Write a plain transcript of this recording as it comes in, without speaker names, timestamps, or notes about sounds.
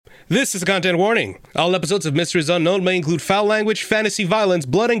This is a content warning. All episodes of Mysteries Unknown may include foul language, fantasy violence,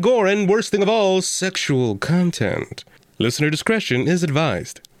 blood and gore, and worst thing of all, sexual content. Listener discretion is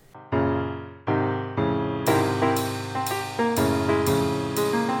advised.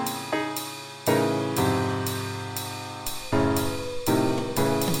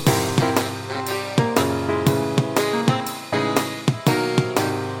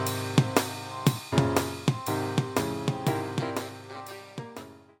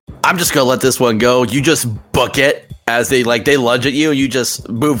 I'm just gonna let this one go. You just book it as they lunge at you, and you just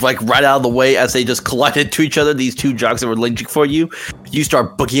move right out of the way as they just collided to each other. These two jocks that were lunging for you. You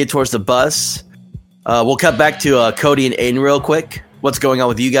start booking it towards the bus. We'll cut back to Cody and Aiden real quick. What's going on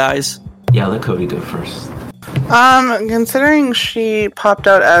with you guys? Yeah, let Cody go first. Considering she popped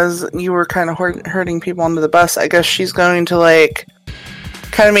out as you were kind of herding people onto the bus, I guess she's going to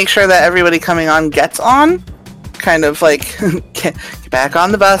kind of make sure that everybody coming on gets on. Kind of get back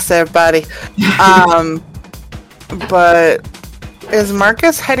on the bus, everybody. But is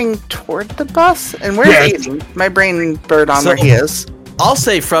Marcus heading toward the bus? And where's Aiden? My brain bird on where he is. I'll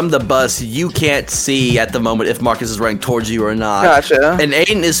say from the bus, you can't see at the moment if Marcus is running towards you or not. Gotcha. And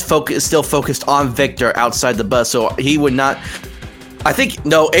Aiden is still focused on Victor outside the bus, so he would not.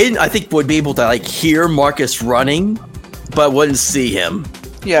 Aiden would be able to hear Marcus running, but wouldn't see him.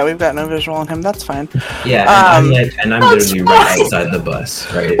 Yeah, we've got no visual on him. That's fine. Yeah, and I'm literally right outside the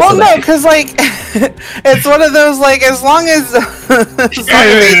bus, right? Well, so no, because it's one of those as long as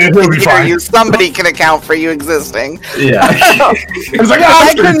somebody can account for you existing. Yeah,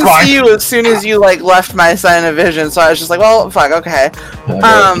 I couldn't see you as soon as you left my sign of vision, so I was just well, fuck, okay.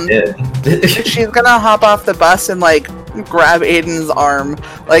 She's gonna hop off the bus and grab Aiden's arm,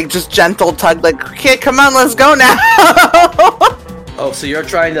 just gentle tug, okay, come on, let's go now. Oh, so you're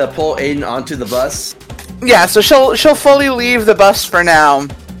trying to pull Aiden onto the bus? Yeah, so she'll fully leave the bus for now,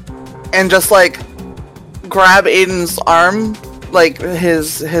 and just grab Aiden's arm,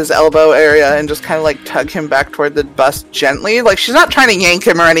 his elbow area, and just kind of tug him back toward the bus gently. She's not trying to yank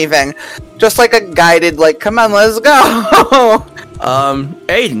him or anything, just a guided come on, let's go.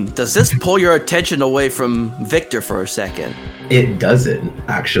 Aiden, does this pull your attention away from Victor for a second? It doesn't,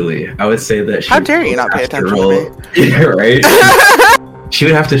 actually. I would say that how dare you not pay attention to me? Yeah, right? She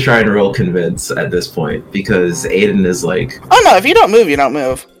would have to try and roll convince at this point, because Aiden is oh no, if you don't move, you don't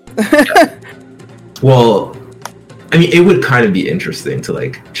move. Yeah. Well, I mean, it would kind of be interesting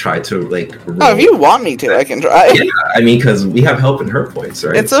to try to roll. Oh, if you want me to, I can try. Yeah, I mean, because we have help in hurt points,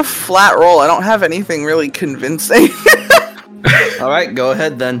 right? It's a flat roll. I don't have anything really convincing. All right, go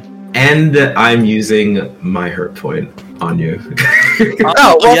ahead then. And I'm using my hurt point on you.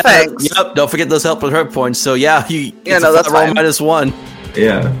 Oh, well, thanks. Yep, don't forget those help with hurt points. So yeah, that's fine. -1.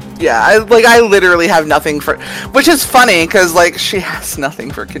 Yeah. Yeah, I literally have nothing for, which is funny because she has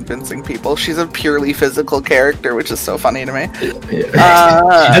nothing for convincing people. She's a purely physical character, which is so funny to me.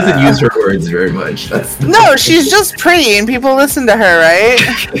 Yeah. She doesn't use her words very much. No, she's just pretty, and people listen to her, right?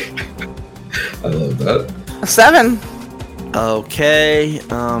 I love that. 7. Okay.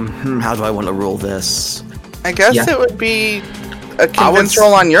 How do I want to roll this? I guess it would be a convince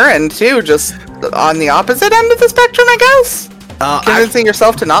roll on your end too, just on the opposite end of the spectrum, I guess. Convincing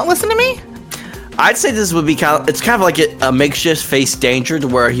yourself to not listen to me? I'd say this would be kind of like a makeshift face danger, to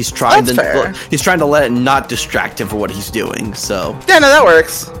where he's trying to let it not distract him for what he's doing. So yeah, no, that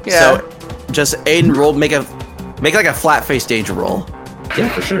works. Yeah. So just Aiden roll, make a flat face danger roll. Yeah,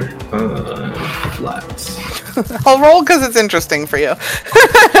 for sure. Flat. I'll roll because it's interesting for you.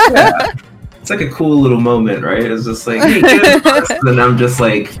 Yeah. It's a cool little moment, right? It's just hey, get us. And then I'm just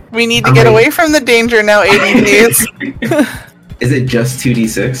we need to get away from the danger now, Aiden, please. Is it just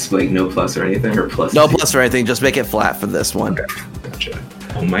 2d6? No plus or anything? Or plus? No plus or anything, just make it flat for this one. Okay, gotcha.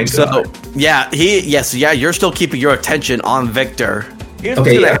 Oh my god. So, you're still keeping your attention on Victor. Here's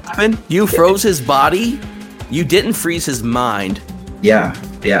what's gonna happen. You froze his body. You didn't freeze his mind. Yeah,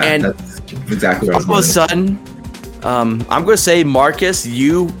 and that's exactly what I was all of a sudden, I'm going to say, Marcus,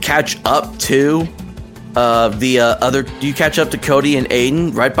 you catch up to you catch up to Cody and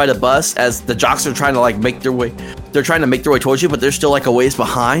Aiden right by the bus as the jocks are trying to make their way. They're trying to make their way towards you, but they're still a ways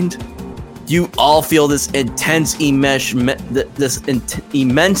behind. You all feel this immense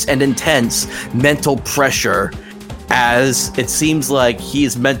and intense mental pressure, as it seems like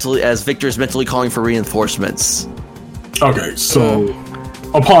Victor is mentally calling for reinforcements. Okay, so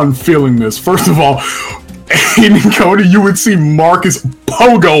upon feeling this, first of all, Aiden and Cody, you would see Marcus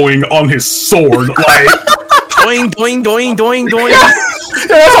pogoing on his sword, doing, doing, doing, doing, doing.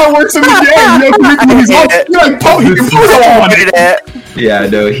 That's how it works in the game. Yeah,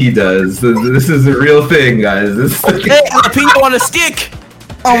 no, he does. This is a real thing, guys. Okay, jalapeno on a stick.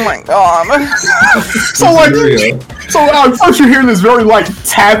 Oh my god. So like, first you hear this very like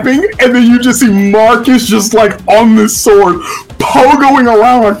tapping, and then you just see Marcus just like on this sword, pogoing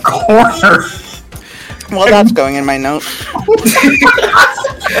around a corner. Well, that's going in my notes.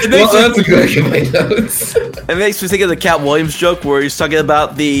 That's a good in my notes. It makes me think of the Cat Williams joke where he's talking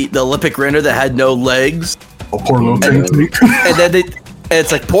about the Olympic runner that had no legs. Oh, poor little Tink Tink. And then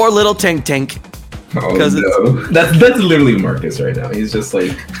it's like, poor little Tink Tink. Oh no. That's literally Marcus right now. He's just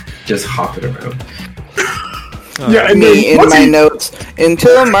like, hopping around. Yeah, and Me then in my notes.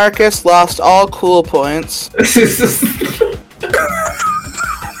 Until Marcus lost all cool points.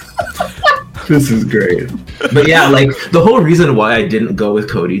 This is great. But yeah, like the whole reason why I didn't go with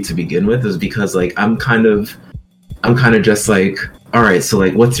Cody to begin with is because like I'm kind of just like, all right, so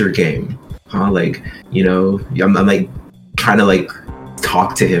like what's your game? Huh? Like, you know, I'm like trying to like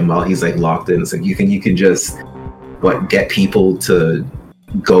talk to him while he's like locked in. It's like you can just get people to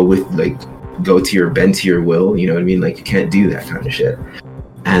go to your bend to your will, you know what I mean? Like you can't do that kind of shit.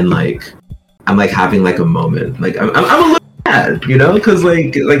 And like I'm like having like a moment. Like I'm a little mad, you know, because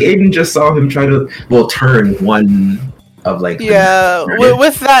like Aiden just saw him try to turn one of like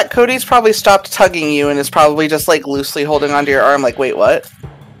with that, Cody's probably stopped tugging you and is probably just like loosely holding onto your arm. Like, wait, what?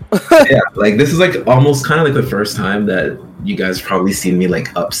 Yeah, like this is like almost kind of like the first time that you guys probably seen me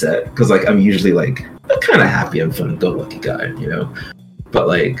like upset, because like I'm usually like kind of happy and fun-go-lucky guy, you know. But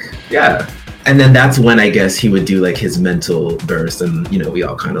like, yeah. And then that's when I guess he would do like his mental burst, and you know, we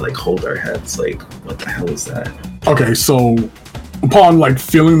all kind of like hold our heads like, what the hell is that? okay, so upon like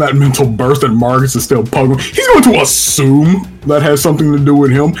feeling that mental burst that Marcus is still pogo, he's going to assume that has something to do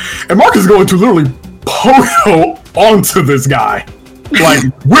with him, and Marcus is going to literally pogo onto this guy. Like,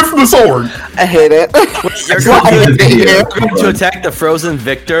 with the sword. I hate it. You're going to attack the frozen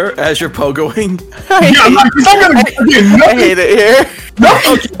Victor as you're pogoing? I hate it here.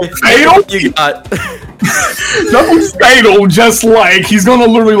 Nothing fatal. You got... Nothing fatal, just like, he's gonna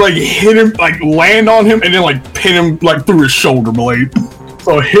literally like hit him, like land on him, and then like pin him like through his shoulder blade.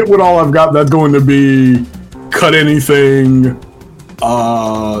 So hit with all I've got, that's going to be cut anything,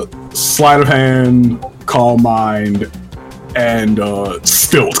 sleight of hand, calm mind, and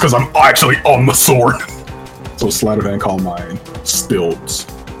stilts, because I'm actually on the sword. So sleight of hand, calm mind, stilts,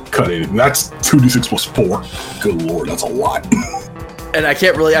 cut anything. That's 2d6 plus 4. Good lord, that's a lot. And I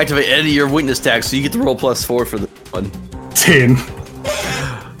can't really activate any of your weakness tags, so you get to roll +4 for this one. 10.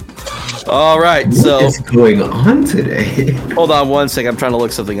 All right, so what is going on today? Hold on one second. I'm trying to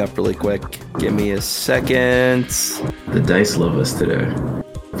look something up really quick. Give me a second. The dice love us today.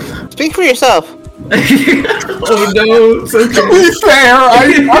 Speak for yourself. Oh no! To be fair,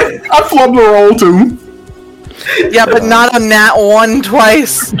 I flubbed the roll too. Yeah, but not on that one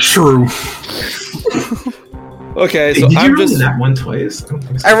twice. True. Okay, so Did I'm you roll just that one twice? I don't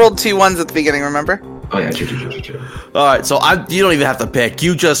think so. I rolled 2 1s at the beginning, remember? Oh yeah, true. all right. So you don't even have to pick.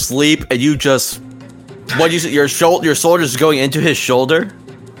 You just leap, and you just your sword is going into his shoulder.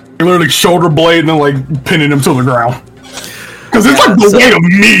 Literally shoulder blade and then like pinning him to the ground. Because it's like the weight of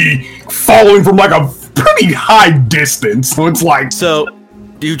me falling from like a pretty high distance. So it's like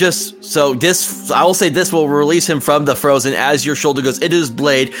I will say this will release him from the frozen as your shoulder goes into his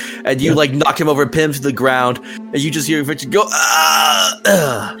blade, and you like knock him over, pin him to the ground, and you just hear Victor go,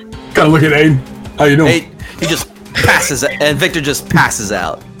 Gotta look at Aiden. How you doing? He just passes, and Victor just passes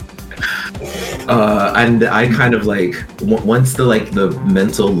out. And I kind of like once the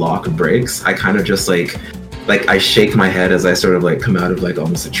mental lock breaks, I kind of just like I shake my head as I sort of like come out of like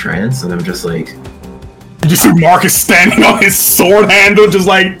almost a trance, and I'm just like. You see Marcus standing on his sword handle, just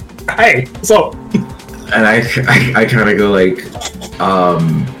like, hey, what's up? And I kind of go like,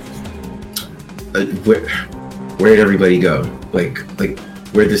 where did everybody go? Like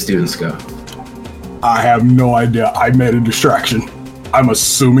where'd the students go? I have no idea. I made a distraction. I'm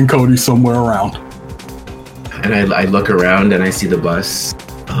assuming Cody's somewhere around. And I look around and I see the bus.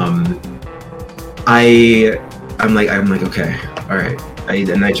 I'm like, okay, all right. I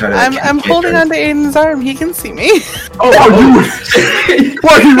try to. I'm holding onto Aiden's arm. He can see me. She's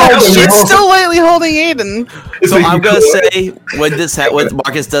still lightly holding Aiden. So I'm gonna say when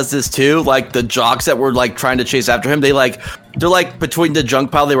Marcus does this too, like the jocks that were like trying to chase after him, they're like between the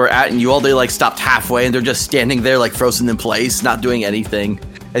junk pile they were at and you all, they like stopped halfway and they're just standing there like frozen in place, not doing anything.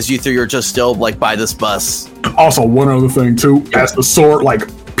 As you three are just still like by this bus. Also, one other thing too, as the sword like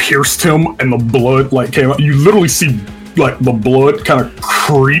pierced him and the blood like came out, you literally see like the blood kind of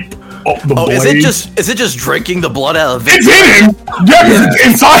creep up the blade. Is it just drinking the blood out of it? It's in him! Yeah, it's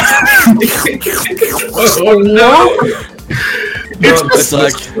inside! Oh no! It's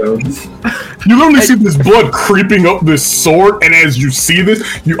like You literally see this blood creeping up this sword, and as you see this,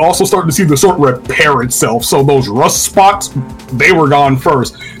 you also start to see the sword repair itself. So those rust spots, they were gone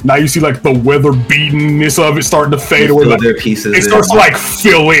first. Now you see like the weather beatenness of it starting to fade away. Their pieces. It starts to like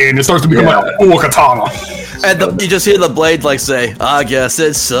fill in. It starts to become like a full katana. And you just hear the blade like say, "I guess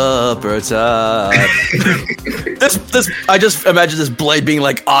it's supper time." I just imagine this blade being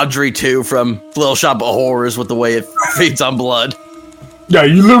like Audrey 2 from Little Shop of Horrors with the way it feeds on blood. Yeah,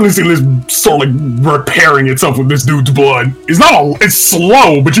 you literally see this sword like repairing itself with this dude's blood. It's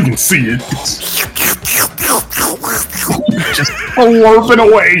slow, but you can see it. Just slurping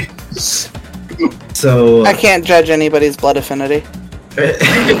away. So I can't judge anybody's blood affinity.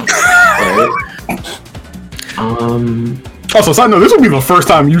 Also, side note, this will be the first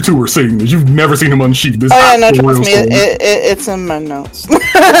time you two are seeing this. You've never seen him unsheathe this. Oh yeah, no, trust me, it's in my notes.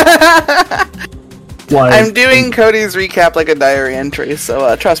 Like, I'm doing Cody's recap like a diary entry,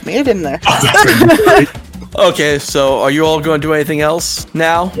 so trust me, it's in there. Okay, so are you all going to do anything else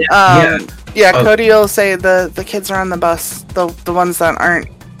now? Yeah, Cody will say the kids are on the bus, the ones that aren't,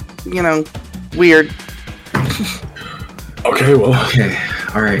 weird. Okay, well. Okay,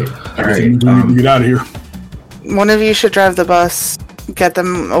 all right. We need to get out of here. One of you should drive the bus, get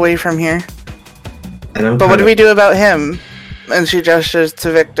them away from here. But what do we do about him? And she gestures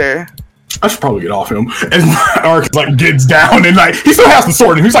to Victor. I should probably get off him. And Ark like gets down and like he still has the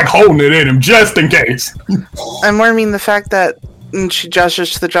sword and he's like holding it in him just in case. I more mean the fact that, and she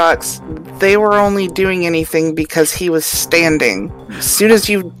gestures to the jocks, they were only doing anything because he was standing. As soon as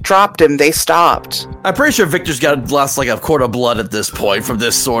you dropped him, they stopped. I'm pretty sure Victor's got lost like a quart of blood at this point from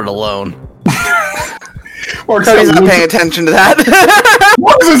this sword alone. Cody's not paying attention to that.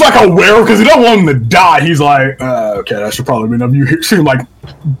 Marcus is like aware because he don't want him to die. He's like, okay, that should probably be enough. You see him like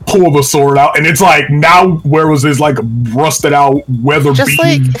pull the sword out, and it's like now where was his like rusted out weather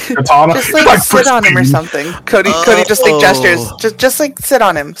beaten katana? Just like sit on him or something. Cody just like gestures. Just like sit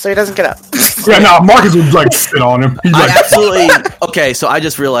on him so he doesn't get up. Yeah, Marcus would like sit on him. He's like, okay, so I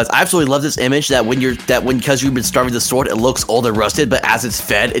just realized I absolutely love this image because you've been starving the sword, it looks old and rusted, but as it's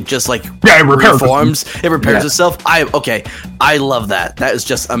fed, it just like it reforms. It repairs itself. I love that. That is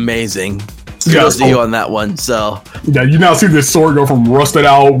just amazing. Kudos to you on that one. So yeah, you now see this sword go from rusted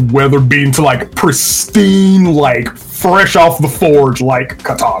out, weather beaten to like pristine, like fresh off the forge, like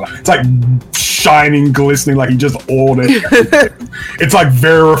katana. It's like shining, glistening, like he just oiled it. It's like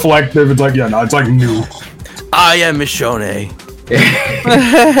very reflective. It's like it's like new. I am Michonne.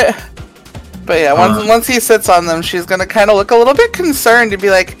 But yeah, once he sits on them, she's gonna kind of look a little bit concerned and be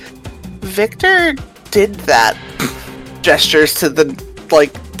like, "Victor did that." Gestures to the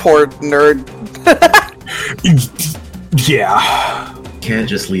like poor nerd. Yeah. Can't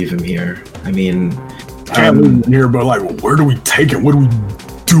just leave him here. I mean, can't leave him here, but like, where do we take him? What do we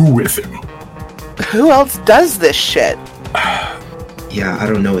do with him? Who else does this shit? Yeah, I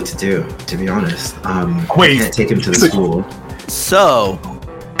don't know what to do, to be honest. Wait, I can't take him to the school. So,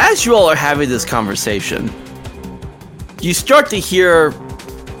 as you all are having this conversation, you start to hear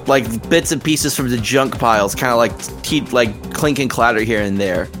like bits and pieces from the junk piles, kind of like clink and clatter here and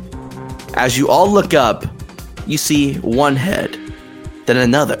there. As you all look up, you see one head, then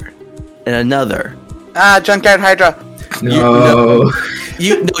another, and another. Junkyard Hydra. No.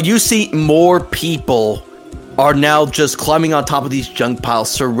 You see more people are now just climbing on top of these junk piles,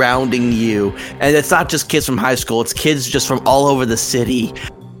 surrounding you, and it's not just kids from high school; it's kids just from all over the city.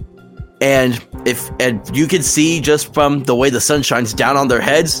 And you can see just from the way the sun shines down on their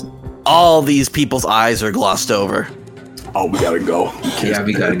heads, all these people's eyes are glossed over. Oh, we gotta go. Yeah,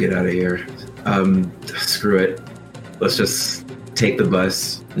 we gotta get out of here. Screw it. Let's just take the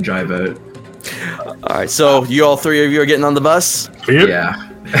bus and drive out. All right, so you all three of you are getting on the bus? Yep.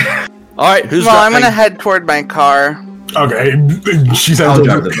 Yeah. All right, who's Well, driving? I'm gonna head toward my car. Okay, she said I'll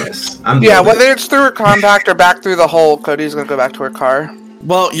drive the bus. Whether it's through her compact or back through the hole, Cody's gonna go back to her car.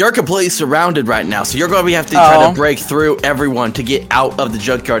 Well, you're completely surrounded right now, so you're going to have to try to break through everyone to get out of the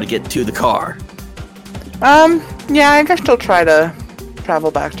junkyard to get to the car. Yeah, I guess she'll try to travel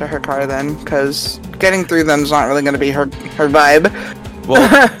back to her car then, because getting through them's not really going to be her vibe.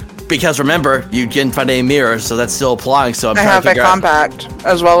 Well, because remember, you didn't find any mirrors, so that's still applying, so I'm I trying have to a figure out... compact,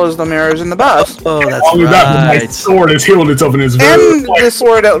 as well as the mirrors in the bus. Oh, that's All of that, my right. sword has healed itself and is very And the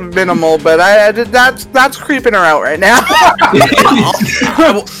sword out minimal, but that's creeping her out right now.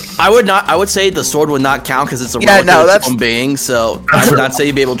 I would say the sword would not count because it's a relative human being, so I would not say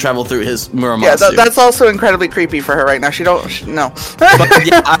you'd be able to travel through his Muramasa. That's also incredibly creepy for her right now. No. But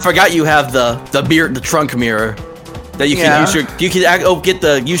yeah, I forgot you have the trunk mirror that you can use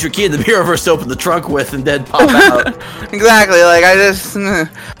your key in the mirror first to open the trunk with and then pop out. Exactly. Like I just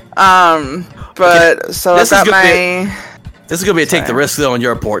But so I've This is got gonna my. This is gonna be a take the risk though on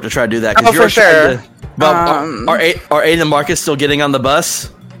your part to try to do that. 'Cause Oh, you're for sure. But are Aiden and Marcus still getting on the bus?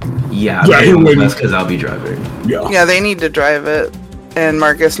 Yeah, Yeah, he would. because I'll be driving. Yeah. Yeah, they need to drive it, and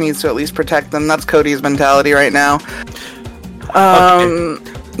Marcus needs to at least protect them. That's Cody's mentality right now.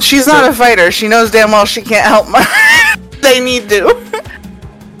 She's not a fighter. She knows damn well she can't help. They need to.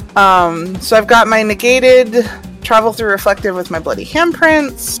 So I've got my negated travel through reflective with my bloody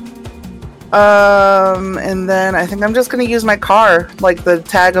handprints. And then I think I'm just gonna use my car, like the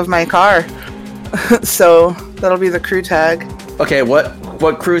tag of my car. So that'll be the crew tag. Okay,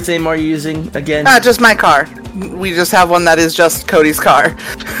 what crew theme are you using again? Just my car. We just have one that is just Cody's car.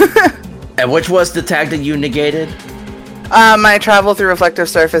 And which was the tag that you negated? My travel through reflective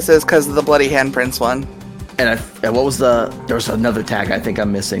surfaces because of the bloody handprints one. And what was there was another tag I think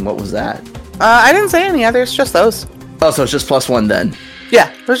I'm missing. What was that? I didn't say any others, just those. Oh, so it's just +1 then. Yeah,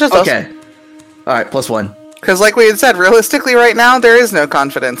 it was just those. Okay. All right, +1. Because like we had said, realistically right now, there is no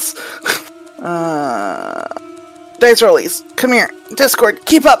confidence. Dice rollies, come here. Discord,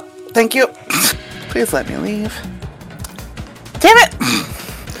 keep up. Thank you. Please let me leave. Damn it!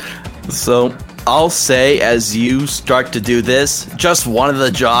 So I'll say as you start to do this, just one of the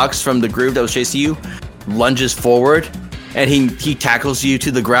jocks from the group that was chasing you lunges forward, and he tackles you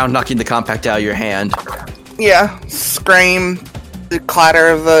to the ground, knocking the compact out of your hand. Yeah, scream, the clatter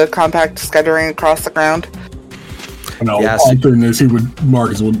of the compact scattering across the ground. No, Yes. all thing is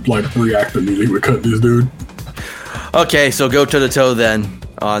Marcus would like react immediately. He would cut this dude. Okay, so go toe to toe then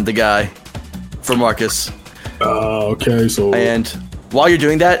on the guy for Marcus. Okay, so And while you're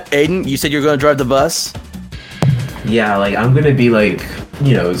doing that, Aiden, you said you're going to drive the bus. Yeah, like I'm gonna be like,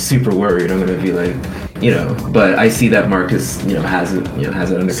 super worried. I'm gonna be like, but I see that Marcus, has it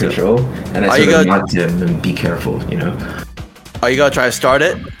under control, and I Are you sort of gonna- nod to him and be careful, Are you going to try to start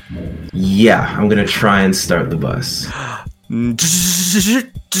it? Yeah, I'm gonna try and start the bus.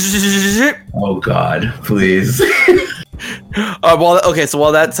 Oh God, please. So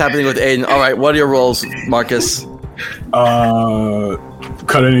while that's happening with Aiden, all right, what are your rolls, Marcus?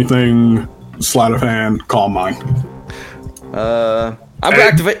 cut anything, sleight of hand, calm mind. I'm gonna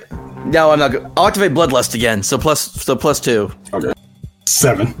activate. No, I'm not. I'll activate Bloodlust again. So +2. Okay.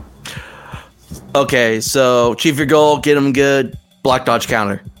 7. Okay, so achieve your goal, get him good, block dodge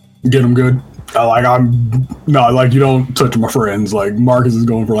counter. Get him good. You don't touch my friends. Like Marcus is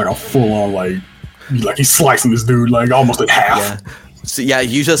going for like a full on like he's slicing this dude like almost in half. Yeah. So yeah,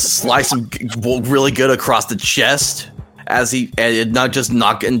 you just slice him really good across the chest as and not just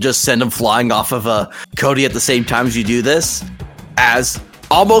knock and just send him flying off of Cody at the same time as you do this. As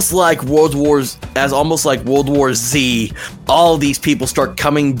almost like World War Z, all these people start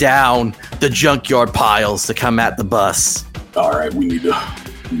coming down the junkyard piles to come at the bus. All right, we need to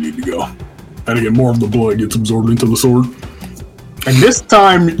go. And again, more of the blood gets absorbed into the sword. And this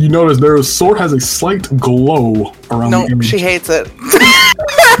time, you notice their sword has a slight glow around the No, image. she hates it.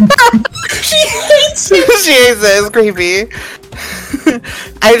 She hates it. She hates it. It's creepy.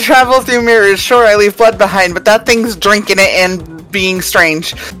 I travel through mirrors. Sure, I leave blood behind, but that thing's drinking it and being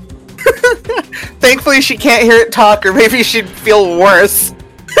strange. Thankfully, she can't hear it talk, or maybe she'd feel worse.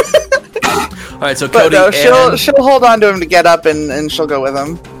 All right, so But Cody, no, and, she'll hold on to him to get up, and she'll go with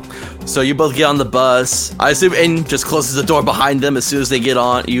him. so you both get on the bus. I assume Aiden just closes the door behind them as soon as they get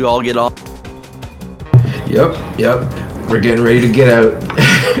on. You all get on. Yep. We're getting ready to get out.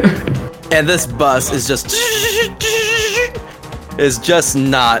 And this bus is just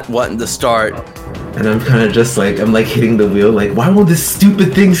not wanting to start. And I'm kind of just like, I'm like hitting the wheel, like, why won't this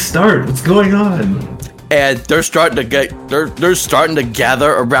stupid thing start? What's going on? And they're starting to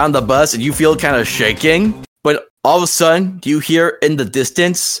gather around the bus, and you feel kind of shaking. But all of a sudden, you hear in the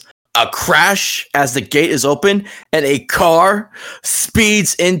distance a crash as the gate is open, and a car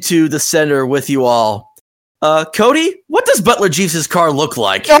speeds into the center with you all. Cody, what does Butler Jeeves' car look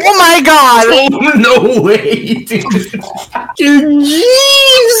like? Oh my god! Oh, no way, dude.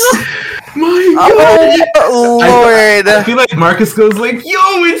 Jeeves! My God. Oh, Lord. I feel like Marcus goes like,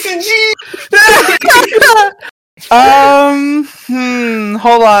 yo, it's a Jeeves!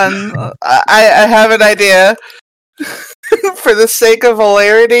 Hold on. I have an idea. For the sake of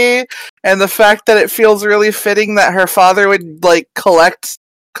hilarity and the fact that it feels really fitting that her father would like collect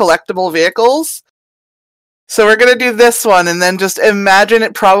collectible vehicles. So we're gonna do this one and then just imagine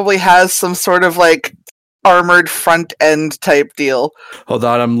it probably has some sort of like armored front end type deal. Hold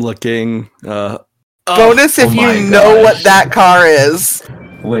on, I'm looking. Bonus if oh my you know gosh. what that car is.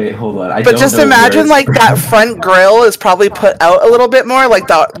 Wait, hold on. But just imagine, like, that front grill is probably put out a little bit more, like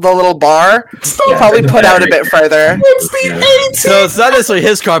the little bar. Yeah, probably put out a bit further. So it's not necessarily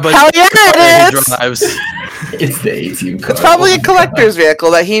his car, but Hell yeah, it he is! drives. It's the A-Team car. It's probably a collector's vehicle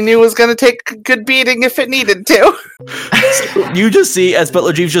that he knew was going to take a good beating if it needed to. You just see as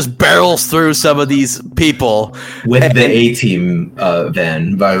Butler Jeeves just barrels through some of these people. With the A-Team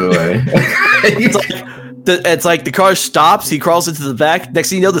van, by the way. It's like the car stops, he crawls into the back. Next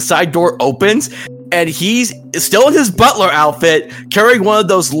thing you know, the side door opens, and he's still in his butler outfit, carrying one of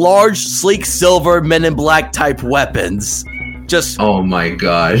those large, sleek, silver Men in Black type weapons. Just Oh my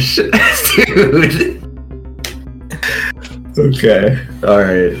gosh. Dude. Okay.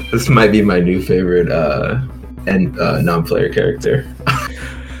 Alright. This might be my new favorite non-player character.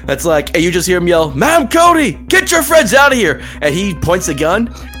 That's like, and you just hear him yell, "Ma'am, Cody, get your friends out of here!" And he points a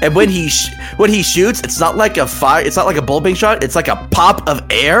gun, and when he shoots, it's not like a fire, it's not like a bulbing shot, it's like a pop of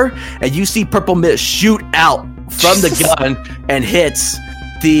air, and you see purple mist shoot out from the gun and hits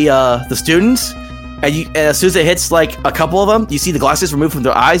the students. And as soon as it hits like a couple of them, you see the glasses removed from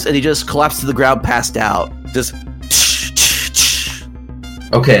their eyes, and he just collapsed to the ground, passed out. Just.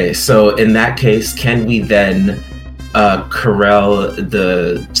 Okay, so in that case, can we then corral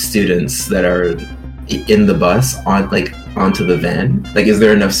the students that are in the bus onto the van? Like, is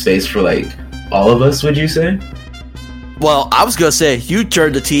there enough space for like all of us? Would you say? Well, I was gonna say you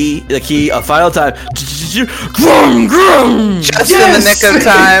turned the key a final time. Just in the nick of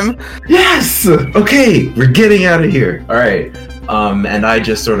time. Yes. Okay, we're getting out of here. All right. And I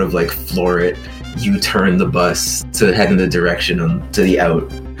just sort of like floor it. You turn the bus to head in the direction to the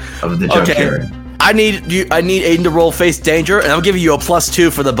out of the junkyard. Okay. I need Aiden to roll face danger, and I'm giving you a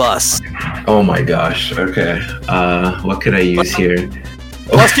 +2 for the bus. Oh my gosh. Okay. What could I use here?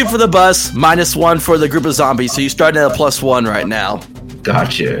 +2 for the bus, -1 for the group of zombies. So you're starting at a +1 right now.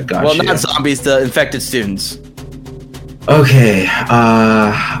 Gotcha. Well, not zombies, the infected students. Okay.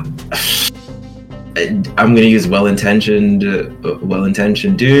 I'm gonna use well-intentioned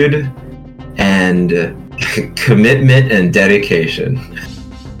dude, and commitment and dedication.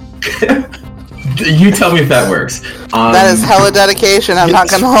 You tell me if that works. That is hella dedication. I'm not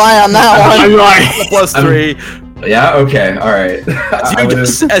gonna lie on that one. +3. Yeah. Okay. All right.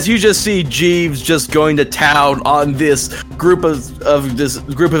 As you just see Jeeves just going to town on this group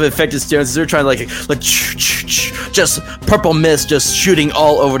of infected students. They're trying to like just purple mist just shooting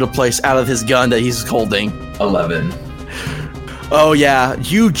all over the place out of his gun that he's holding. 11. Oh yeah,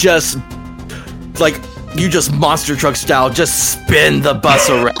 you just monster truck style just spin the bus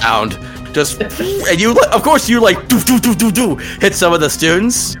around. And you hit some of the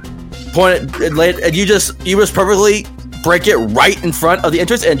students, point it, and you just perfectly break it right in front of the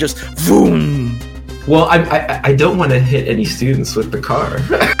entrance and just boom. Well, I don't want to hit any students with the car.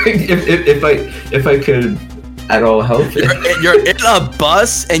 if I could at all help it. You're in a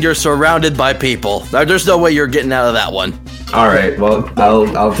bus and you're surrounded by people. There's no way you're getting out of that one. All right, well,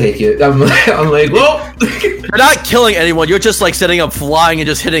 I'll take it. I'm like, whoa! You're not killing anyone. You're just like setting up flying and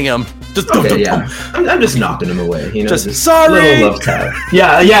just hitting them. Okay, yeah. I'm just knocking him away. You know, just sorry. Little love tap.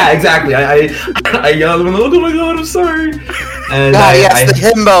 Yeah, exactly. I yelled at him, like, oh my god, I'm sorry. And the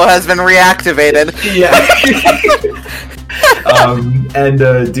himbo has been reactivated. Yeah. And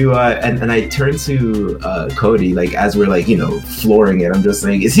I turn to Cody, like as we're like, flooring it. I'm just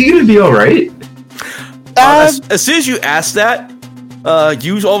like, is he gonna be all right? As soon as you ask that,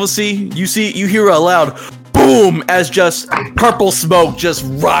 you hear a loud boom as just purple smoke just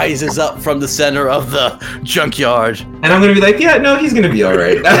rises up from the center of the junkyard. And I'm gonna be like, yeah, no, he's gonna be all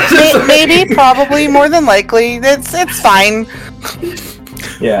right. Maybe, probably, more than likely. It's fine.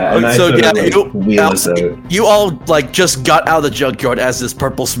 Yeah, and you all like just got out of the junkyard as this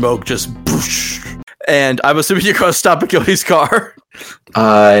purple smoke just boosh. And I'm assuming you're gonna stop at Cody's car.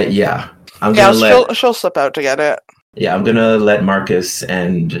 Yeah. She'll slip out to get it. Yeah, I'm gonna let Marcus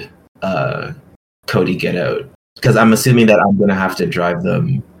and Cody get out, because I'm assuming that I'm gonna have to drive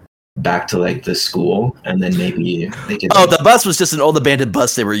them back to like the school, and then maybe they could. Oh, the bus was just an old abandoned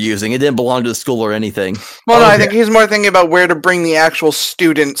bus they were using. It didn't belong to the school or anything. Well, no, I think he's more thinking about where to bring the actual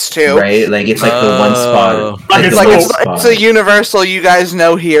students to. Right, like it's like the one spot. It's a universal. You guys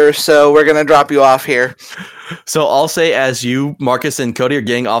know here, so we're gonna drop you off here. So I'll say, as you, Marcus, and Cody are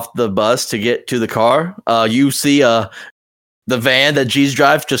getting off the bus to get to the car, you see the van that Jeeves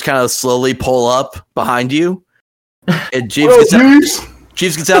drives just kind of slowly pull up behind you. And Jeeves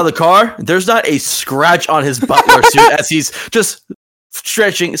gets out of the car. There's not a scratch on his butler suit as he's just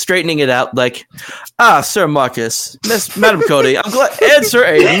straightening it out, like, Sir Marcus, Madam Cody, I'm glad, and Sir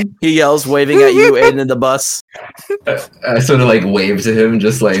Aiden, he yells, waving at you, Aiden, in the bus. I sort of like wave to him,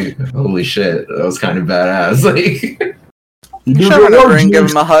 just like, holy shit, that was kind of badass. Like, You should run over and give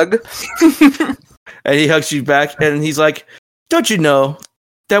him a hug. And he hugs you back, and he's like, don't you know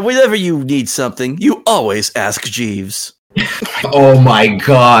that whenever you need something, you always ask Jeeves. oh my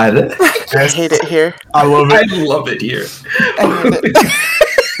god. I hate it here. I love it. I love it here. I hate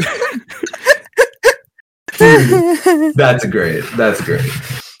it. That's great. That's great.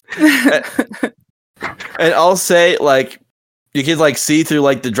 And I'll say, like, you can like see through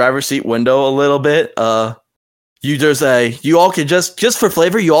like the driver's seat window a little bit. You all can just for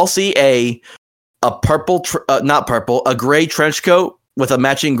flavor, you all see a purple, not purple, a gray trench coat with a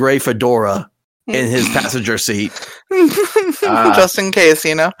matching gray fedora in his passenger seat. Just in case,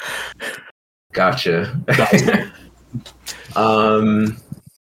 you know. Gotcha.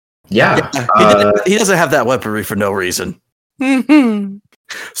 Yeah. He doesn't have that weaponry for no reason.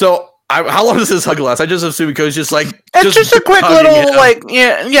 So, how long does this hug last? I just assume because just like it's just a quick little him. like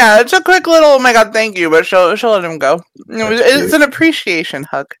yeah. It's a quick little. Oh my god, thank you, but she'll let him go. It's an appreciation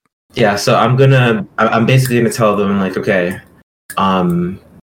hug. Yeah. So I'm basically gonna tell them like, okay, I'm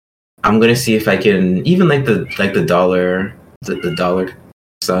gonna see if I can even like the dollar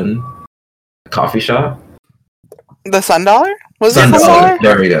Sun coffee shop. The Sun Dollar? Was Sun it Sun Dollar? Dollar?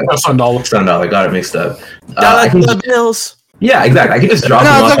 There we go. Sun Dollar. Sun Dollar. Got it mixed up. Bills. Yeah, exactly. I can just drop.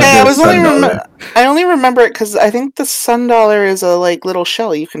 No, them it's off okay. at the I only remember it because I think the Sun Dollar is a like little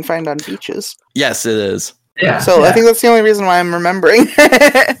shell you can find on beaches. Yes, it is. Yeah. So yeah. I think that's the only reason why I'm remembering.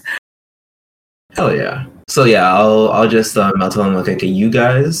 Hell yeah. So yeah, I'll just I'll tell them like, okay, you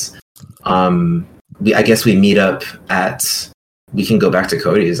guys, I guess we meet up we can go back to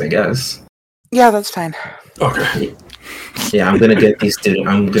Cody's, I guess. Yeah, that's fine. Okay. Yeah, I'm gonna get these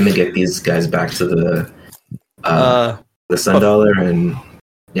guys back to the Sun Dollar, and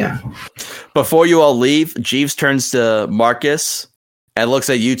yeah. Before you all leave, Jeeves turns to Marcus and looks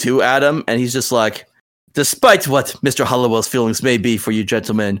at you too, Adam, and he's just like, despite what Mr. Hollowell's feelings may be for you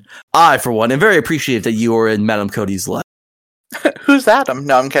gentlemen, I, for one, am very appreciative that you are in Madam Cody's life. Who's Adam?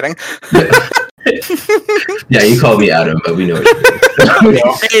 No, I'm kidding. Yeah, you call me Adam, but we know what you mean.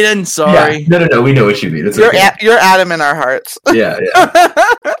 Aiden, sorry. Yeah, no, we know what you mean. It's okay. You're Adam in our hearts. Yeah.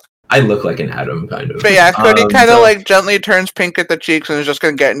 I look like an Adam, kind of. But yeah, Cody kind of like gently turns pink at the cheeks and is just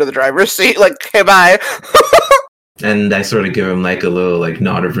gonna get into the driver's seat. Like, okay, bye. And I sort of give him like a little like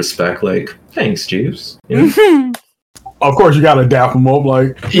nod of respect, like, thanks, Jeeves. You know? Of course, you gotta dap him up,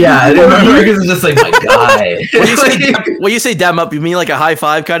 like. Yeah, Marcus is just like my guy. When you say dap up, you mean like a high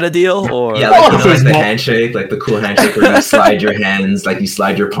five kind of deal, or yeah, like the handshake, like the cool handshake where you slide your hands, like you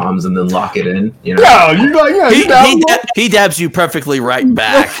slide your palms and then lock it in. You know? Yeah, you like he dabs you perfectly right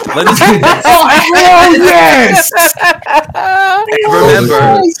back. Oh yes!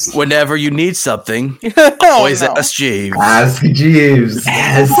 Remember, whenever you need something, always ask Jeeves. Ask Jeeves.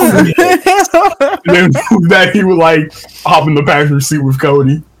 Yes. And then that he would like hop in the passenger seat with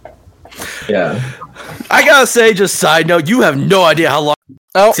Cody. Yeah. I gotta say, just side note, you have no idea how long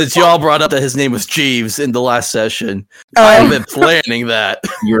since y'all brought up that his name was Jeeves in the last session. I have been planning that.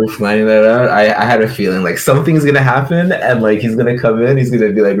 You were planning that out? I had a feeling like something's gonna happen and like he's gonna come in, he's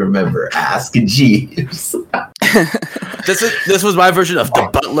gonna be like, remember, ask Jeeves. This was my version of the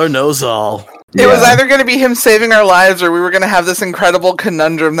butler knows all. It was either going to be him saving our lives or we were going to have this incredible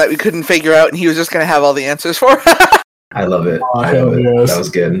conundrum that we couldn't figure out and he was just going to have all the answers for. I love it. I love it. Yes. That was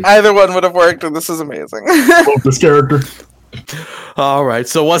good. Either one would have worked and this is amazing. Love this character. Alright,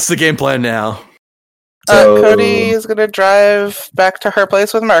 so what's the game plan now? Cody is going to drive back to her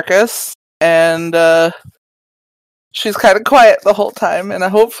place with Marcus and she's kind of quiet the whole time and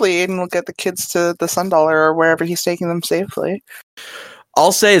hopefully Aiden will get the kids to the Sun Dollar or wherever he's taking them safely.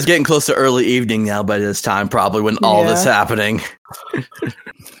 I'll say it's getting close to early evening now by this time, probably, when all this is happening.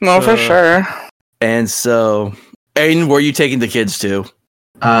 No, for sure. And so, Aiden, where are you taking the kids to?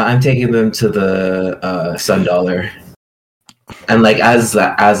 I'm taking them to the Sun Dollar. And like as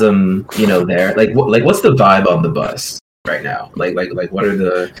I'm, there, like what's the vibe on the bus right now? Like what are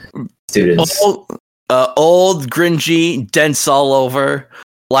the students? Old, gringy, dense all over.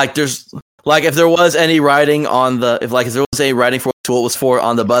 Like there's like if there was any writing on if there was any writing for what it was for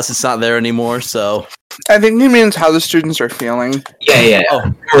on the bus, it's not there anymore. So I think he means how the students are feeling. Yeah.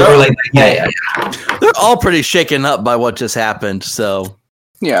 Oh, Yeah. They're all pretty shaken up by what just happened. So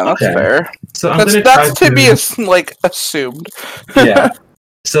yeah, that's fair. So that's to be assumed. Yeah.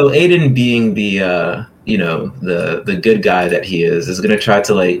 So Aiden being the the good guy that he is going to try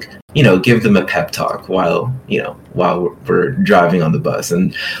to like, give them a pep talk while we're driving on the bus.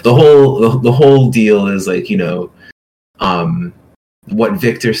 And the whole deal is like, what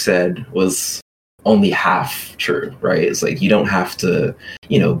Victor said was only half true, right? It's like, you don't have to,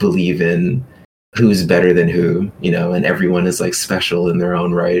 believe in who's better than who, and everyone is like special in their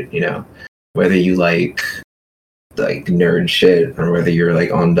own right, whether you like nerd shit or whether you're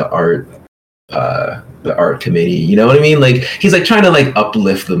like on the art committee, you know what I mean? Like, he's like trying to like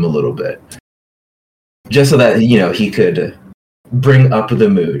uplift them a little bit, just so that he could bring up the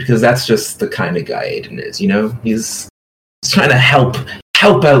mood, because that's just the kind of guy Aiden is. He's trying to help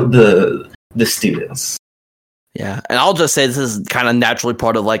out the students. Yeah, and I'll just say this is kind of naturally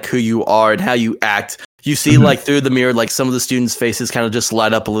part of like who you are and how you act. You see, like through the mirror, like some of the students' faces kind of just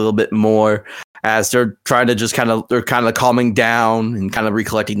light up a little bit more as they're trying to just they're kind of calming down and kind of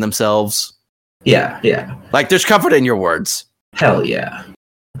recollecting themselves. Yeah. Like, there's comfort in your words. Hell yeah.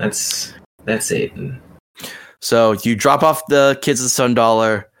 That's Aiden. So you drop off the kids at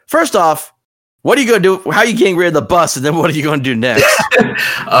 $1. First off, what are you going to do? How are you getting rid of the bus? And then what are you going to do next?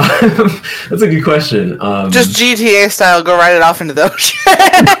 That's a good question. Just GTA style, go right it off into the ocean.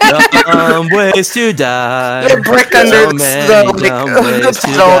 Dumb ways to die. The brick under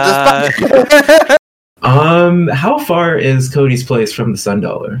the how far is Cody's place from the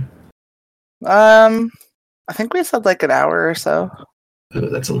 $1? I think we said like an hour or so. Ooh,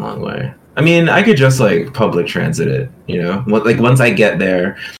 that's a long way. I mean, I could just like public transit it, like once I get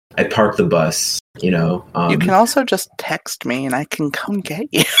there, I park the bus, you can also just text me and I can come get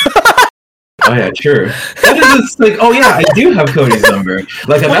you. Oh yeah, sure. That is like, oh yeah, I do have Cody's number.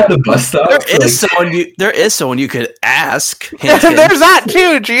 Like, I'm at the bus stop. There is someone you could ask. There's that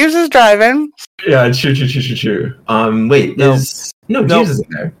too. Jeeves is driving. Yeah, true. Wait, Jeeves isn't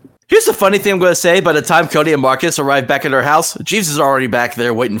there. Here's the funny thing I'm going to say. By the time Cody and Marcus arrive back at our house, Jeeves is already back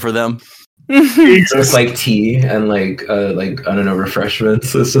there waiting for them. Just like tea and like I don't know,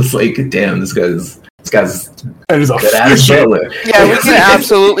 refreshments. It's just like, damn, this guy's and he's a good ass butler. Yeah, we can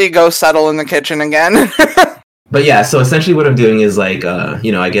absolutely go settle in the kitchen again. But yeah, so essentially what I'm doing is like,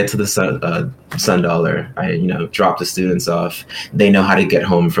 I get to the $1. I drop the students off. They know how to get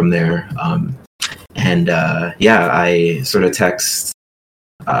home from there. I sort of text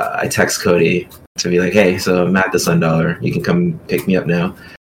Cody to be like, hey, so I'm at the $1. You can come pick me up now.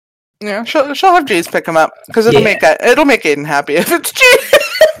 Yeah, she'll have Jeeves pick him up because it'll make Aiden happy if it's Jeeves.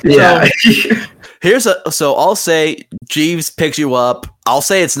 Yeah. So I'll say Jeeves picks you up. I'll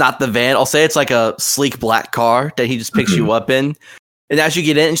say it's not the van. I'll say it's like a sleek black car that he just picks you up in. And as you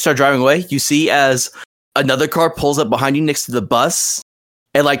get in and start driving away, you see as another car pulls up behind you next to the bus,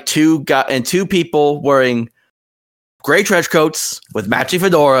 and like two people wearing gray trench coats with matching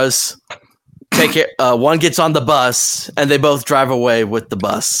fedoras. One gets on the bus, and they both drive away with the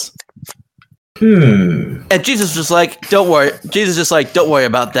bus. And Jesus is just like, don't worry. Jesus is just like, don't worry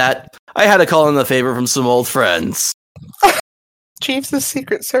about that. I had a call in the favor from some old friends. Jeeves is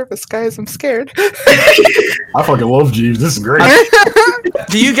Secret Service, guys. I'm scared. I fucking love Jeeves. This is great.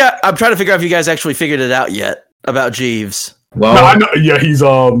 I'm trying to figure out if you guys actually figured it out yet about Jeeves. Well, no, I know. Yeah, he's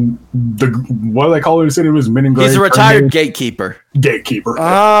what do they call it? He said it was men in gray. He's a retired gatekeeper.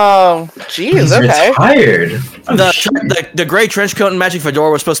 Oh, jeez. Okay. Retired. The gray trench coat and matching fedora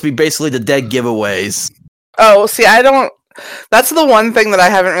were supposed to be basically the dead giveaways. Oh, see, I don't. That's the one thing that I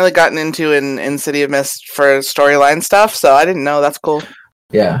haven't really gotten into in City of Mist for storyline stuff. So I didn't know. That's cool.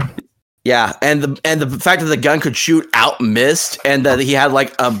 Yeah. Yeah, and the fact that the gun could shoot out mist, and that he had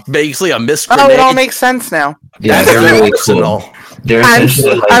like basically a mist grenade. Oh, it all makes sense now. Yeah, they're really cool. They're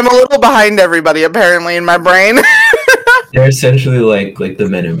essentially I'm a little behind everybody apparently in my brain. They're essentially like the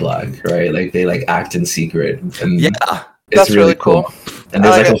Men in Black, right? Like they like act in secret, and yeah, it's really cool. And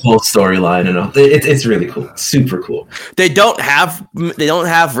there's like a whole storyline, and it's really cool, super cool. They don't have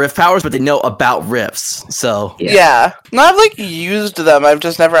rift powers, but they know about rifts. So yeah. No, I've like used them. I've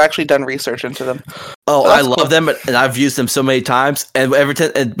just never actually done research into them. Oh, I love them, and I've used them so many times. And every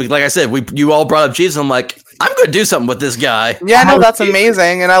time, and like I said, you all brought up Jesus. I'm like, I'm going to do something with this guy. Yeah, no, that's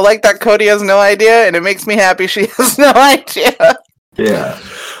amazing, and I like that Cody has no idea, and it makes me happy she has no idea. Yeah.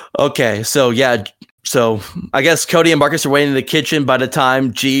 Okay, so yeah. So I guess Cody and Marcus are waiting in the kitchen by the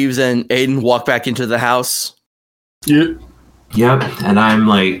time Jeeves and Aiden walk back into the house. Yeah. Yep, and I'm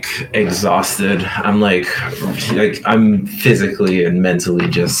like exhausted. I'm like I'm physically and mentally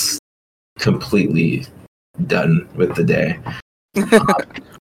just completely done with the day.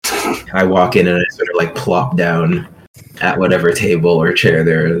 I walk in and I sort of like plop down at whatever table or chair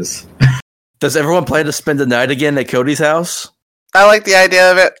there is. Does everyone plan to spend the night again at Cody's house? I like the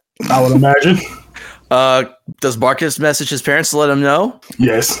idea of it. I would imagine. Does Marcus message his parents to let him know?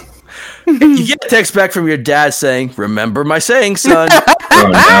 Yes. You get a text back from your dad saying, "Remember my saying, son." Oh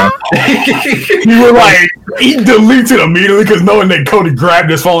no. He was like, he deletes it immediately because knowing that Cody grabbed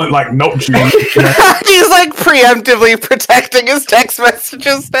his phone and like, nope, she He's like preemptively protecting his text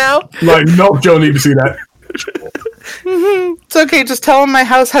messages now. like, nope, Joe need to see that. It's okay, just tell him my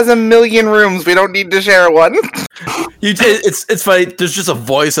house has 1 million rooms. We don't need to share one. It's funny. There's just a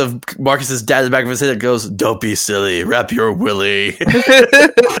voice of Marcus's dad in the back of his head that goes, "Don't be silly. Wrap your willy."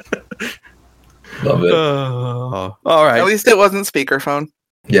 Love it. All right. At least it wasn't speakerphone.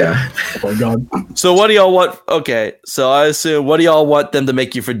 Yeah. Oh my god. So what do y'all want? Okay, so I assume, what do y'all want them to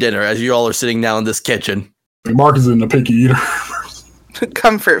make you for dinner as you all are sitting now in this kitchen? Marcus isn't a picky eater.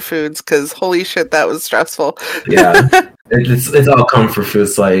 Comfort foods, because holy shit, that was stressful. Yeah. It's all comfort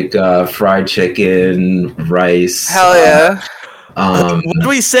foods like fried chicken, rice. Hell yeah. What do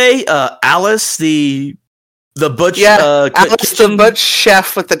we say? Alice, the butch, Alex the butch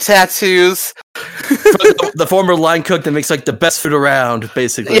chef with the tattoos. the former line cook that makes like the best food around,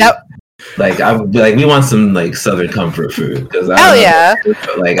 basically. Yep. Like we want some like southern comfort food because Hell yeah.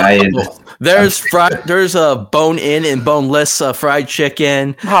 Like There's a bone-in and boneless fried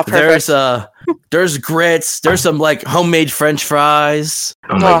chicken. Oh, perfect. There's grits. There's some like homemade French fries.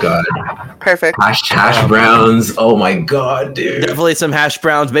 oh my god, Perfect. hash browns. Oh my god, dude. Definitely some hash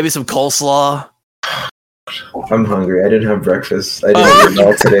browns. Maybe some coleslaw. I'm hungry. I didn't have breakfast. I didn't eat at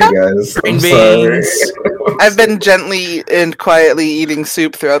all today, guys. Green I'm sorry. beans. I've been gently and quietly eating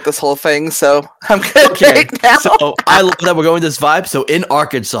soup throughout this whole thing, so I'm good right now. So I love that we're going this vibe. So in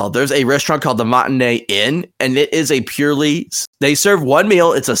Arkansas, there's a restaurant called the Matinee Inn, and it is they serve one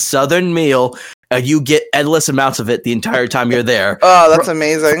meal. It's a Southern meal, and you get endless amounts of it the entire time you're there. Oh, that's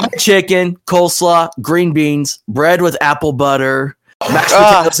amazing. Chicken, coleslaw, green beans, bread with apple butter, mashed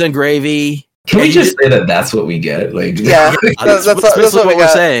potatoes and gravy. Can we just say that that's what we get? Like, Yeah, that's what we we're got.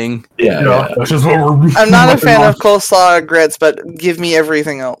 saying. yeah. That's just what we're. I'm not a fan of coleslaw or grits, but give me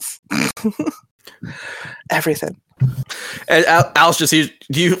everything else. Everything. And Alice, do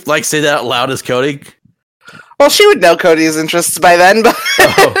you like say that out loud as Cody? Well, she would know Cody's interests by then, but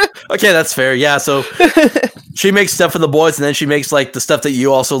Okay, that's fair. Yeah, so she makes stuff for the boys, and then she makes like the stuff that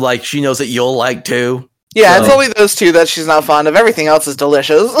you also like. She knows that you'll like too. yeah, it's only those two that she's not fond of. Everything else is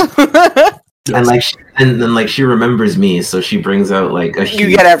delicious. And then she remembers me, so she brings out like You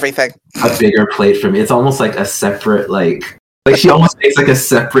get everything. a bigger plate for me. It's almost like a separate like she almost makes like a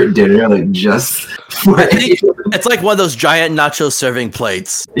separate dinner, like just for It's like one of those giant nacho serving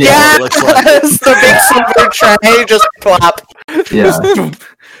plates. Yeah, it looks like. the big silver tray, just plop. Yeah.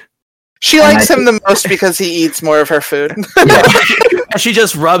 She likes him the most because he eats more of her food. Yeah. And she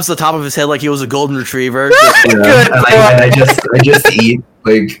just rubs the top of his head like he was a golden retriever. And I just eat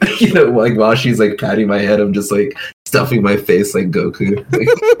like like while she's like patting my head, I'm just like stuffing my face like Goku.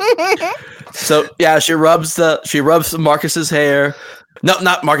 So yeah, she rubs Marcus's hair. No,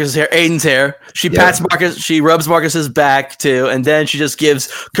 not Marcus's hair, Aiden's hair. She pats Marcus, she rubs Marcus's back too, and then she just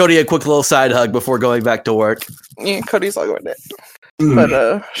gives Cody a quick little side hug before going back to work. Yeah, Cody's all going it.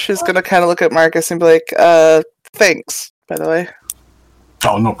 But she's gonna kind of look at Marcus and be like, thanks, by the way.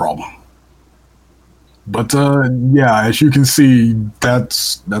 Oh, no problem. But yeah, as you can see,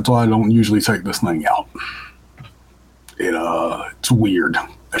 that's why I don't usually take this thing out. It's weird.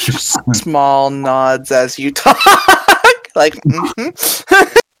 Small nods as you talk. Like,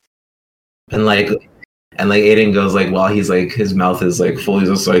 and like Aiden goes like while he's like his mouth is like full, he's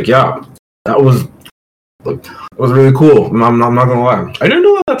just like, yeah, that was really cool. I'm not gonna lie. I didn't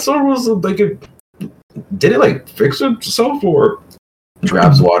know that sword was like did it like fix itself or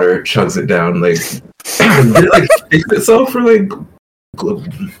grabs water, chugs it down, like did it like fix itself or like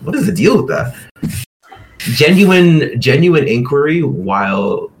what is the deal with that? Genuine inquiry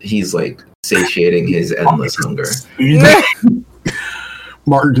while he's like satiating his endless hunger.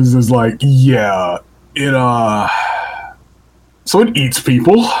 Marcus is like, yeah, so it eats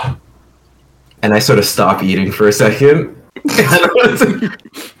people. And I sort of stop eating for a second.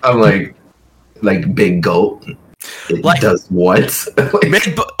 I'm like big gulp. It Like- does what?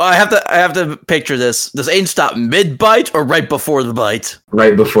 I have to picture this. Does Aiden stop mid bite or right before the bite?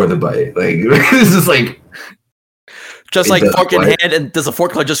 Right before the bite. Like this is like Just It like does fork in bite. hand, and does the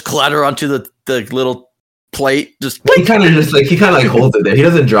fork like just clatter onto the little plate? Just he kind of holds it there. He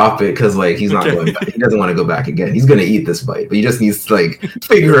doesn't drop it because like he's not going back. He doesn't want to go back again. He's gonna eat this bite, but he just needs to like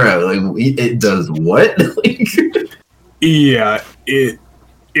figure out like it does what. Yeah, it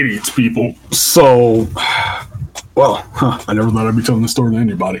eats people. So, well, I never thought I'd be telling this story to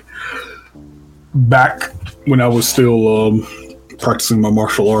anybody. Back when I was still practicing my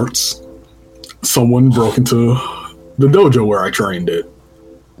martial arts, someone broke into the dojo where I trained at.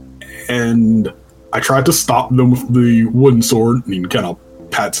 And I tried to stop them with the wooden sword, and he kind of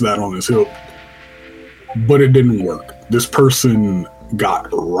pats that on his hip. But it didn't work. This person got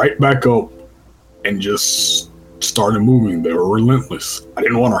right back up and just started moving. They were relentless. I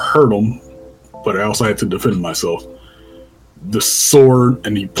didn't want to hurt them, but I also had to defend myself. The sword,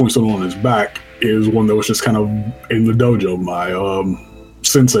 and he points it on his back, is one that was just kind of in the dojo. My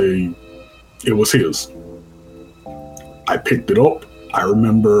sensei, it was his. I picked it up. I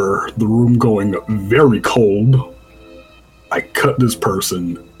remember the room going very cold. I cut this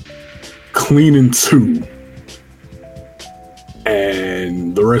person clean in two.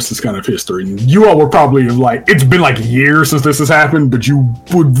 And the rest is kind of history. And you all were probably like, it's been like years since this has happened, but you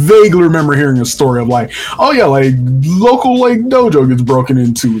would vaguely remember hearing a story of like, oh yeah, like local like dojo gets broken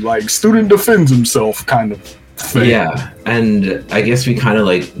into, like student defends himself kind of thing. Yeah, and I guess we kind of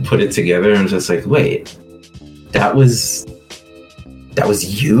like put it together and was just like, wait, that was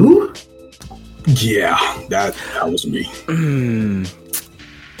you? Yeah, that was me.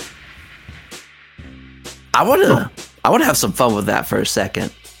 I want to have some fun with that for a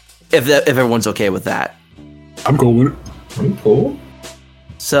second, if everyone's okay with that. I'm cool with it. I'm cool.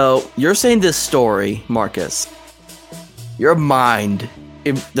 So you're saying this story, Marcus. Your mind,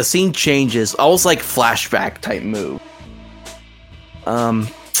 the scene changes, almost like flashback type move.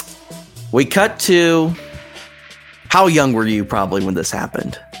 We cut to. How young were you probably when this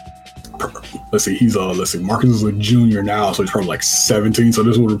happened? Let's see, Marcus is a junior now, so he's probably like 17, so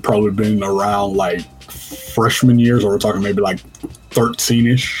this would have probably been around like freshman years, or we're talking maybe like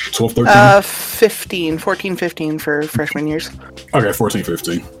 13-ish, 12, 13? 14, 15 for freshman years. Okay, 14,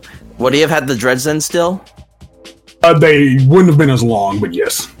 15. Would he have had the dreads then still? They wouldn't have been as long, but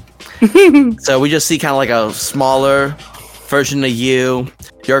yes. So we just see kind of like a smaller version of you.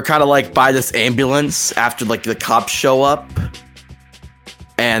 You're kind of like by this ambulance after like the cops show up.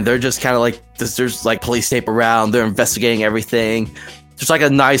 And they're just kind of like, there's like police tape around. They're investigating everything. There's like a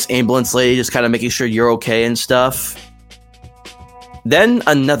nice ambulance lady just kind of making sure you're okay and stuff. Then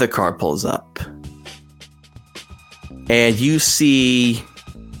another car pulls up. And you see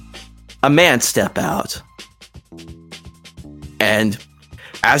a man step out. And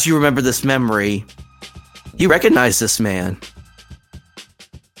as you remember this memory, you recognize this man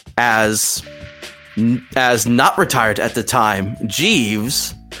as not retired at the time.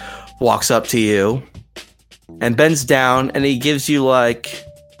 Jeeves walks up to you and bends down, and he gives you like,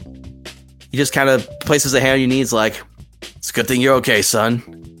 he just kind of places a hand on your knees like, it's a good thing you're okay,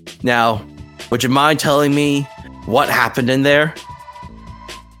 son. Now, would you mind telling me what happened in there?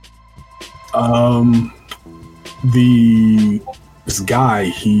 This guy,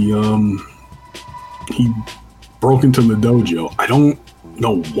 he broke into the dojo. I don't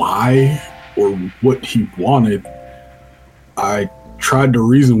know why or what he wanted. I tried to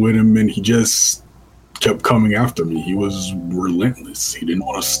reason with him, and he just kept coming after me. He was relentless. He didn't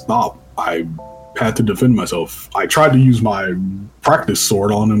want to stop. I had to defend myself. I tried to use my practice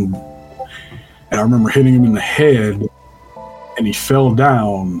sword on him, and I remember hitting him in the head, and he fell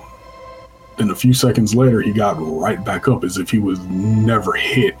down. Then a few seconds later, he got right back up as if he was never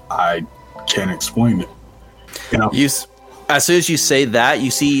hit. I can't explain it. As soon as you say that,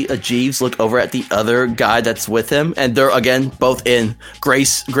 you see a Jeeves look over at the other guy that's with him, and they're again both in gray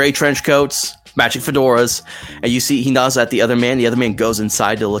trench coats, matching fedoras, and you see he nods at the other man. The other man goes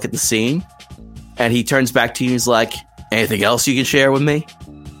inside to look at the scene, and he turns back to you and he's like, anything else you can share with me?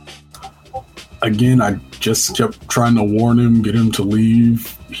 Again, I just kept trying to warn him, get him to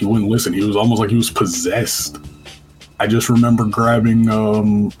leave. He wouldn't listen. He was almost like he was possessed. I just remember grabbing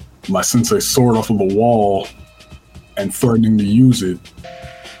my sensei's sword off of the wall and threatening to use it.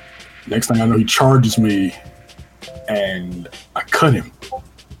 Next thing I know, he charges me, and I cut him.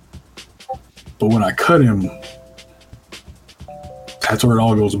 But when I cut him, that's where it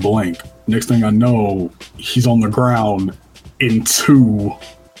all goes blank. Next thing I know, he's on the ground in two,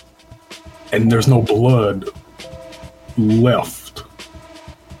 and there's no blood left.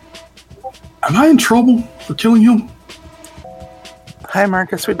 Am I in trouble for killing him? Hi,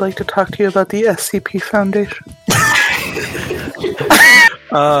 Marcus. We'd like to talk to you about the SCP Foundation.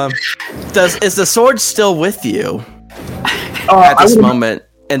 Is the sword still with you at this moment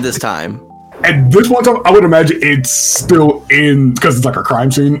in this time? At this one time, I would imagine it's still in, because it's like a crime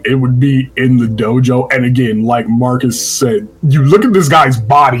scene, it would be in the dojo. And again, like Marcus said, you look at this guy's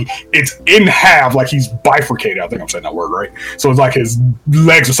body, it's in half, like he's bifurcated. I think I'm saying that word right. So it's like his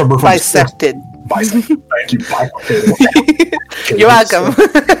legs are separated from Bisected. Bisected. Thank you. Bifurcated. You're welcome.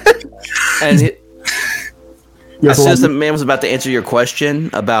 And As soon as the man was about to answer your question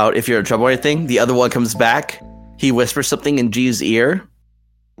about if you're in trouble or anything, the other one comes back. He whispers something in Jeeves' ear,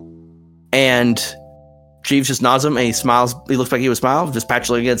 and Jeeves just nods him and he smiles. He looks like he would smile, just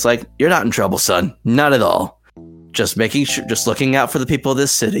patchily. It's like, "You're not in trouble, son. Not at all. Just making sure, just looking out for the people of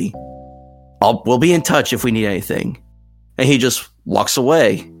this city. We'll be in touch if we need anything." And he just walks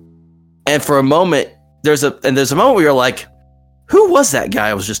away. And for a moment, there's a moment where you're like, "Who was that guy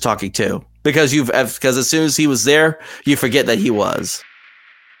I was just talking to?" Because as soon as he was there, you forget that he was.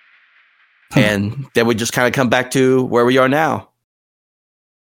 And then we just kind of come back to where we are now.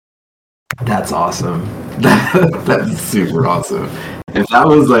 That's awesome. That's super awesome. If that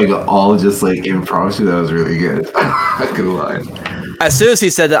was like all just like improv, that was really good. I could lie. As soon as he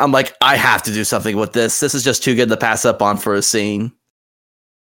said that, I'm like, I have to do something with this. This is just too good to pass up on for a scene.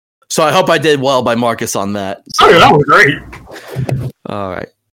 So I hope I did well by Marcus on that. Oh yeah, that was great. All right.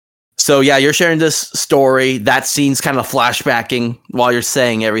 So yeah, you're sharing this story. That scene's kind of flashbacking while you're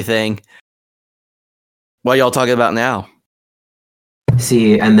saying everything. What are y'all talking about now?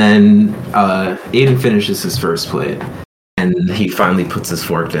 See, and then Aiden finishes his first plate, and he finally puts his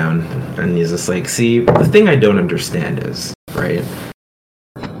fork down, and he's just like, "See, the thing I don't understand is, right?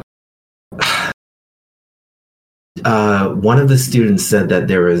 One of the students said that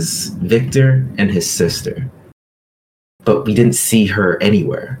there was Victor and his sister, but we didn't see her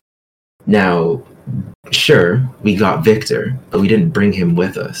anywhere. Now, sure, we got Victor, but we didn't bring him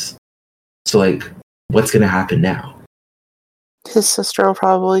with us. So, like, what's gonna happen now?" His sister will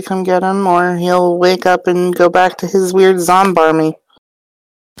probably come get him, or he'll wake up and go back to his weird zombie.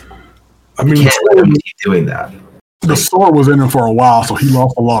 I mean, Can't let him keep doing that. the sword was in him for a while, so he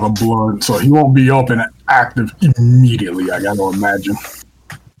lost a lot of blood. So he won't be up and active immediately, I gotta imagine.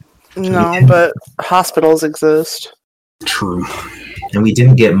 No, but hospitals exist. True. And we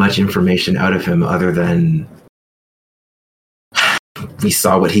didn't get much information out of him other than we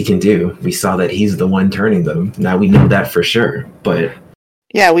saw what he can do. We saw that he's the one turning them. Now we know that for sure, but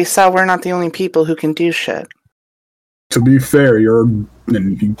Yeah, we saw we're not the only people who can do shit. To be fair, and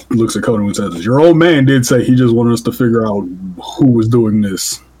he looks at Conan and says, "Your old man did say he just wanted us to figure out who was doing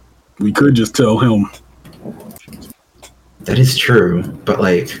this. We could just tell him." that is true. But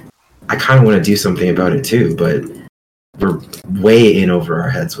like, I kind of want to do something about it too, but we're way in over our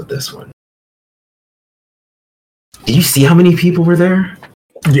heads with this one. Did you see how many people were there?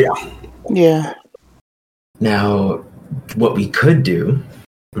 Yeah. Yeah. Now, what we could do,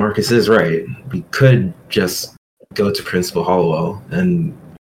 Marcus is right, we could just go to Principal Hollowell and,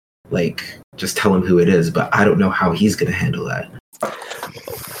 like, just tell him who it is, but I don't know how he's going to handle that.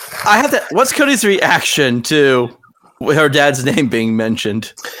 I have to. What's Cody's reaction to her dad's name being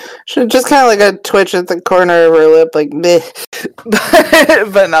mentioned? She just kind of like a twitch at the corner of her lip, like,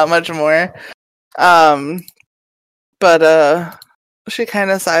 bleh. but not much more. But she kind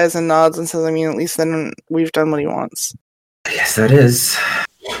of sighs and nods and says, I mean, at least then we've done what he wants. Yes, that is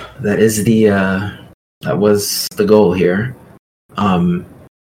that was the goal here.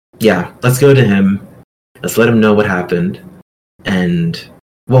 Yeah, let's go to him. Let's let him know what happened. And,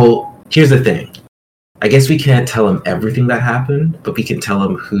 well, here's the thing. I guess we can't tell him everything that happened, but we can tell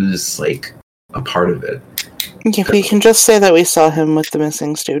him who's, like, a part of it. Yeah, we can just say that we saw him with the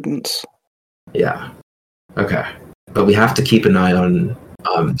missing students. Yeah. Okay. But we have to keep an eye on...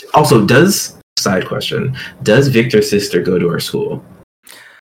 also, side question, does Victor's sister go to our school?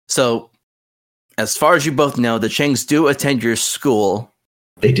 So, as far as you both know, the Changs do attend your school.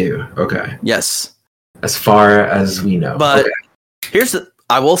 They do. Okay. Yes. As far as we know. But okay.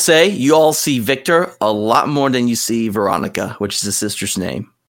 I will say, you all see Victor a lot more than you see Veronica, which is his sister's name.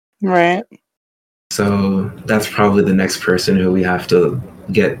 Right. So that's probably the next person who we have to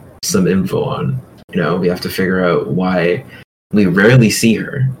get some info on. You know, we have to figure out why we rarely see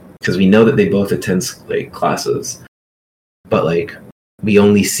her, because we know that they both attend, like, classes. But, like, we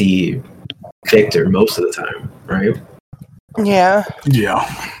only see Victor most of the time, right? Yeah. Yeah.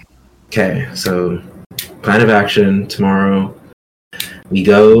 Okay, so plan of action tomorrow. We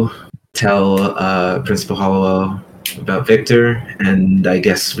go tell Principal Hollowell about Victor, and I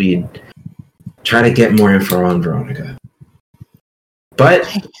guess we try to get more info on Veronica. But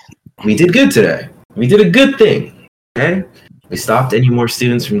we did good today. We did a good thing. Okay? We stopped any more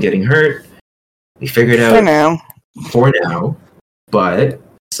students from getting hurt. We figured out For now. But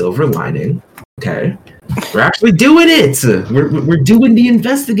silver lining. Okay. We're actually doing it. We're doing the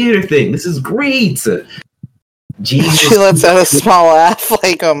investigator thing. This is great. Jeeves She lets out a small laugh,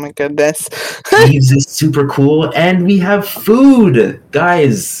 like, oh my goodness. Jeeves is super cool, and we have food.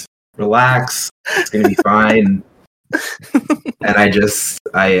 Guys, relax. It's gonna be fine. And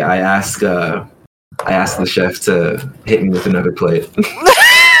I ask I asked the chef to hit me with another plate.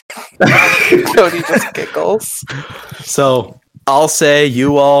 Cody just giggles. So I'll say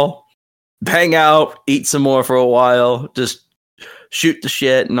you all hang out, eat some more for a while, just shoot the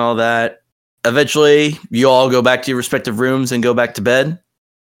shit and all that. Eventually, you all go back to your respective rooms and go back to bed.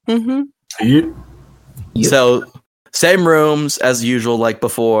 Mm-hmm. Yep. So, same rooms as usual, like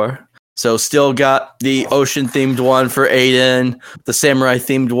before. So, still got the ocean-themed one for Aiden, the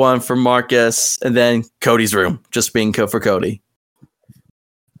samurai-themed one for Marcus, and then Cody's room, just being for Cody.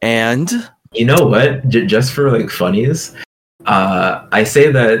 And You know what? Just for like funnies, I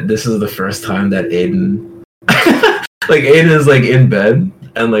say that this is the first time that Aiden, like Aiden is like in bed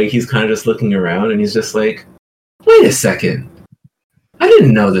and like he's kind of just looking around and he's just like, wait a second. I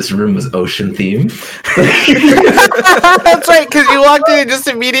didn't know this room was ocean themed. That's right, because you walked in and just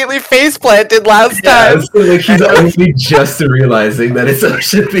immediately face planted last time. So like he's only just realizing that it's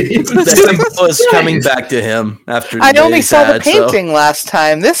ocean themed. that was coming back to him after I only days saw the had, so- painting last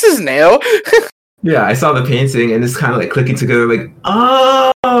time. This is new. Yeah, I saw the painting and it's kind of like clicking together. Like,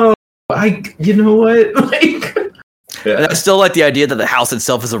 oh, you know what? Like, And I still like the idea that the house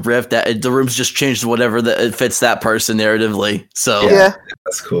itself is a rift, that the room's just changed to whatever that it fits that person narratively. So Yeah.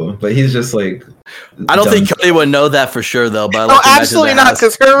 that's cool. But he's just like, I don't dumb. think Cody would know that for sure, though. But I Oh, like to imagine absolutely the not, house-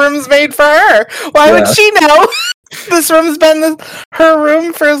 because her room's made for her. Why would Yeah. she know? This room's been her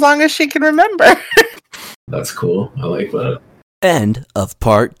room for as long as she can remember. That's cool. I like that. End of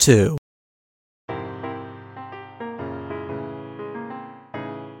part 2.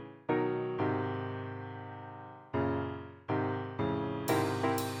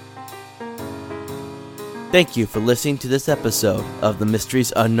 Thank you for listening to this episode of the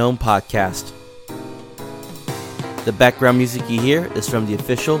Mysteries Unknown podcast. The background music you hear is from the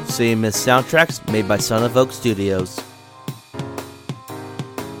official City of Mist soundtracks made by Son of Oak Studios.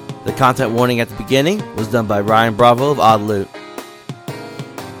 The content warning at the beginning was done by Ryan Bravo of Odd Loot.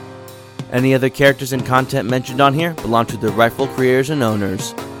 Any other characters and content mentioned on here belong to their rightful creators and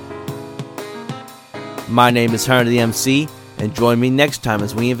owners. My name is Hunter the MC, and join me next time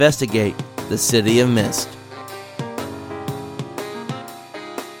as we investigate the City of Mist.